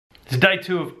It's day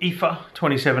 2 of IFA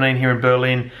 2017 here in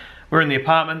Berlin. We're in the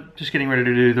apartment, just getting ready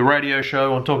to do the radio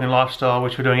show on Talking Lifestyle,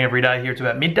 which we're doing every day here. It's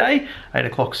about midday, 8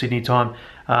 o'clock Sydney time.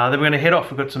 Then we're going to head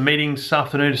off. We've got some meetings this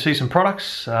afternoon to see some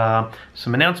products,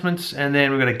 some announcements, and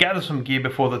then we're going to gather some gear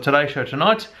before the Today Show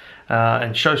tonight.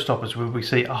 And Showstoppers, where we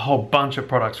see a whole bunch of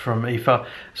products from IFA.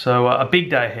 So a big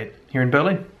day ahead here in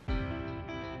Berlin.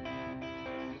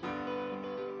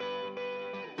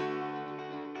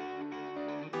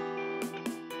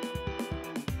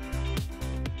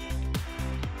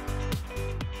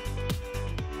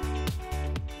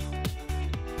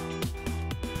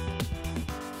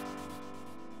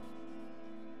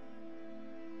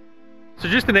 So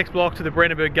just the next block to the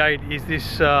Brandenburg Gate is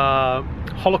this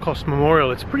Holocaust Memorial.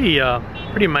 It's a pretty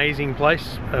amazing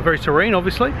place, very serene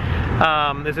obviously.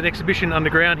 There's an exhibition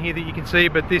underground here that you can see,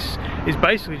 but this is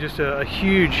basically just a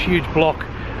huge block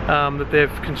that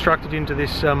they've constructed into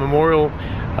this memorial,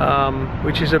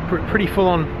 which is a pretty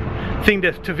full-on thing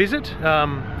to visit.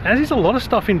 As is a lot of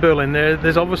stuff in Berlin.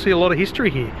 There's obviously a lot of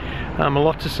history here, a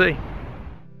lot to see.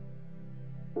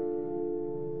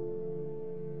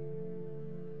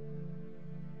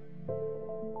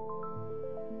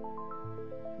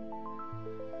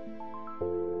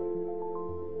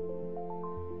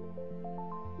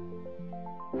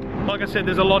 Like I said,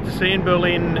 there's a lot to see in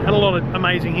Berlin and a lot of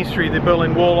amazing history. The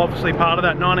Berlin Wall, obviously part of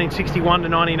that, 1961 to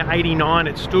 1989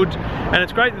 it stood, and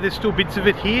it's great that there's still bits of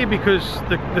it here because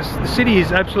the city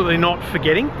is absolutely not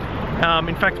forgetting.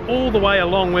 In fact, all the way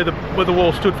along where the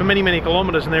wall stood for many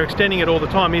kilometres, and they're extending it all the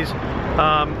time, is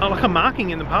like a marking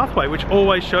in the pathway, which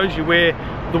always shows you where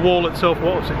the wall itself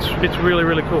was. It's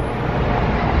really cool.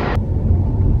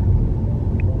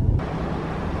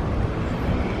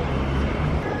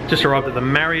 Just arrived at the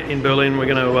Marriott in Berlin. We're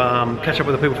going to catch up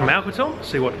with the people from Alcatel,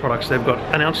 see what products they've got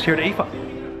announced here at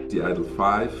IFA. The Idol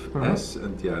 5 S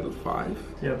and the Idol 5.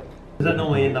 Yeah. Does that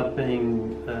normally end up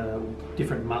being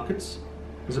different markets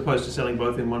as opposed to selling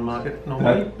both in one market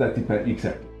normally? That depends,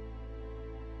 exactly.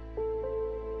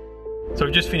 So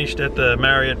we just finished at the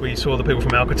Marriott. We saw the people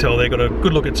from Alcatel. They got a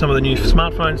good look at some of the new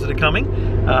smartphones that are coming.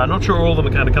 Not sure all of them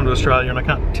are going to come to Australia, and I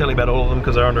can't tell you about all of them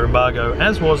because they're under embargo,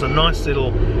 as was a nice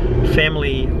little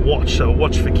family watch, so a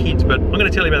watch for kids. But I'm going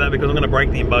to tell you about that because I'm going to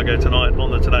break the embargo tonight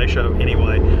on the Today Show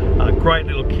anyway. Great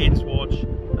little kids watch,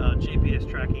 GPS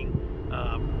tracking.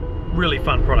 Really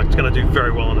fun product. It's going to do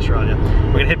very well in Australia.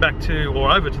 We're going to head back to, or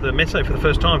over to the Messe for the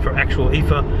first time for actual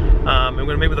IFA. And we're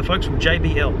going to meet with the folks from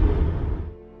JBL.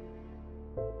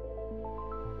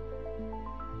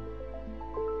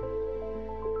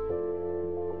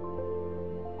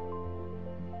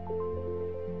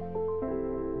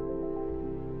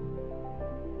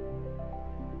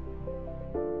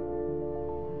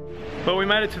 Well, we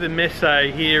made it to the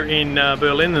Messe here in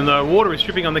Berlin, and the water is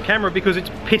dripping on the camera because it's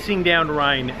pissing down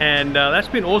rain, and that's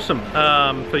been awesome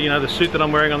for, you know, the suit that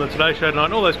I'm wearing on the Today Show tonight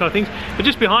and all those kind of things. But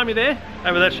just behind me there,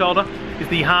 over that shoulder, is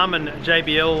the Harman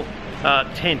JBL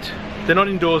tent. They're not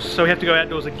indoors, so we have to go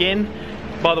outdoors again.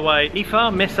 By the way,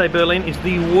 IFA Messe Berlin is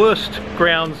the worst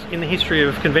grounds in the history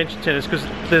of convention centres because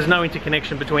there's no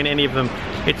interconnection between any of them.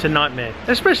 It's a nightmare,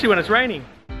 especially when it's raining.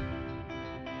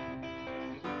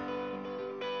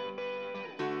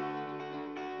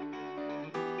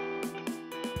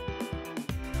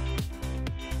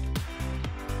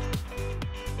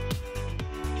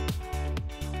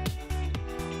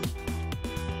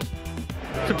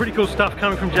 Some pretty cool stuff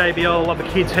coming from JBL. Love the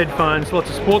kids headphones, lots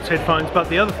of sports headphones, but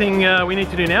the other thing we need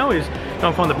to do now is go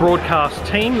and find the broadcast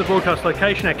team, the broadcast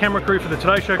location, our camera crew for the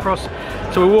Today Show cross.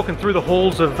 So we're walking through the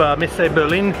halls of Messe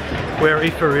Berlin, where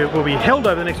IFA will be held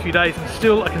over the next few days, and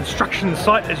still a construction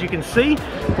site, as you can see.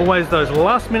 Always those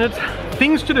last minute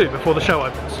things to do before the show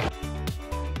opens.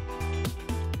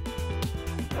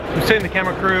 We've seen the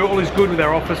camera crew, all is good with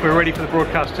our office, we're ready for the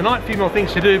broadcast tonight. A few more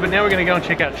things to do, but now we're going to go and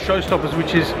check out Showstoppers,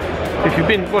 which is, if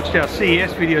you've watched our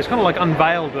CES video, it's kind of like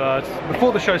unveiled.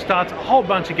 Before the show starts, a whole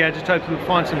bunch of gadgets. Hopefully we'll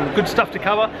find some good stuff to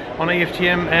cover on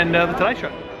EFTM and the Today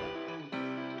Show.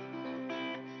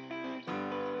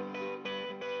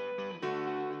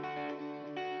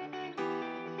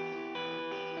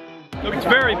 Look, it's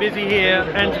very busy here,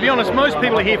 and to be honest, most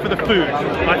people are here for the food,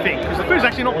 I think, because the food's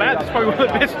actually not bad. It's probably one of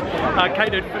the best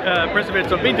catered press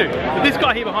events I've been to. But this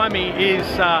guy here behind me is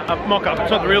a mock-up.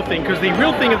 It's not the real thing, because the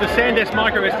real thing of the SanDisk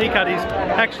micro SD card is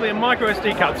actually a micro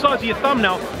SD card. The size of your thumb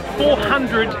now,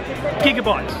 400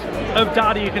 gigabytes of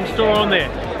data you can store on there.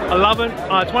 I love it.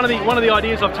 It's one of the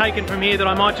ideas I've taken from here that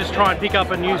I might just try and pick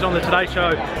up and use on the Today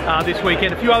Show this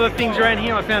weekend. A few other things around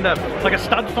here. I found like a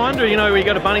stud finder. You know, where you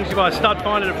go to Bunnings, you buy a stud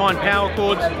finder to find power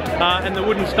cords and the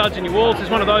wooden studs in your walls. There's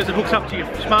one of those that hooks up to your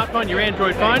smartphone, your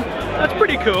Android phone. That's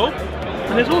pretty cool.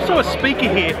 And there's also a speaker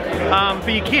here for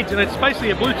your kids, and it's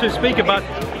basically a Bluetooth speaker, but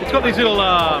it's got these little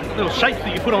shapes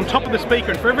that you put on top of the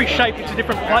speaker, and for every shape it's a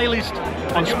different playlist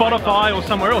on Spotify or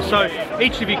somewhere else. So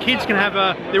each of your kids can have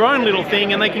their own little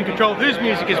thing, and they can control whose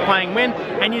music is playing when,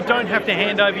 and you don't have to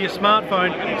hand over your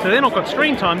smartphone. So they're not got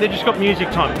screen time, they've just got music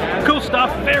time. Cool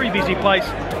stuff, very busy place.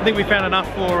 I think we found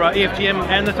enough for EFTM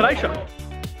and the Today Show.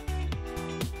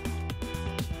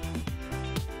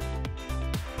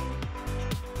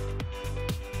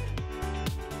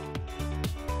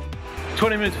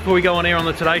 20 minutes before we go on air on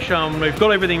the Today Show, and we've got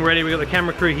everything ready. We've got the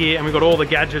camera crew here, and we've got all the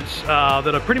gadgets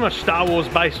that are pretty much Star Wars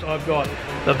based. I've got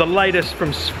the latest from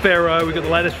Sphero, we've got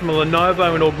the latest from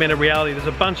Lenovo in augmented reality. There's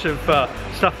a bunch of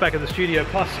stuff back at the studio,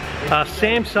 plus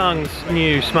Samsung's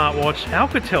new smartwatch,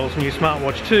 Alcatel's new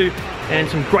smartwatch too, and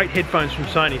some great headphones from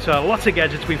Sony. So lots of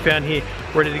gadgets we found here,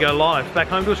 ready to go live back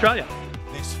home to Australia.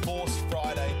 This Force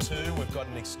Friday 2, we've got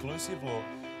an exclusive look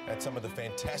at some of the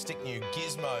fantastic new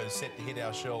gizmos set to hit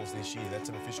our shelves this year. That's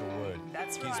an official word.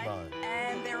 That's Gizmo. right.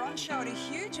 And they're on show at a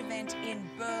huge event in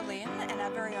Berlin, and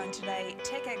our very own Today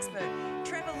tech expert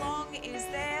Trevor Long is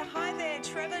there. Hi there,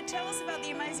 Trevor. Tell us about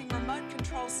the amazing remote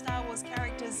control Star Wars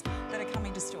characters that are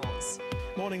coming to stores.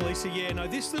 Morning, Lisa. Yeah, no,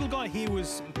 this little guy here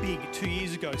was big 2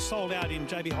 years ago, sold out in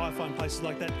JB Hi-Fi and places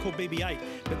like that, called BB-8.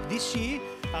 But this year,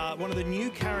 one of the new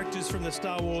characters from the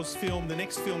Star Wars film, the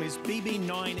next film, is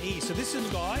BB-9E. So this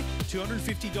little guy,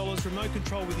 $250, remote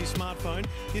control with your smartphone.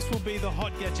 This will be the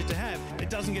hot gadget to have. It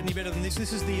doesn't get any better than this.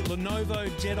 This is the Lenovo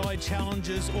Jedi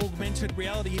Challengers augmented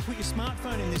reality. You put your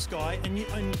smartphone in this guy, and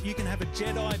you can have a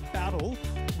Jedi battle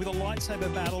with a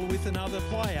lightsaber battle with another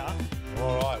player.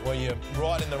 All right, well, you're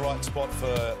right in the right spot for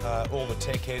all the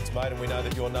tech heads, mate, and we know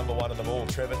that you're number one of them all.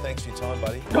 Trevor, thanks for your time,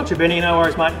 buddy. Gotcha, Benny. No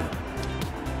worries, mate.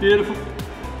 Beautiful.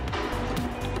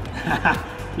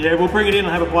 Yeah, we'll bring it in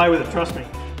and have a play with it, trust me.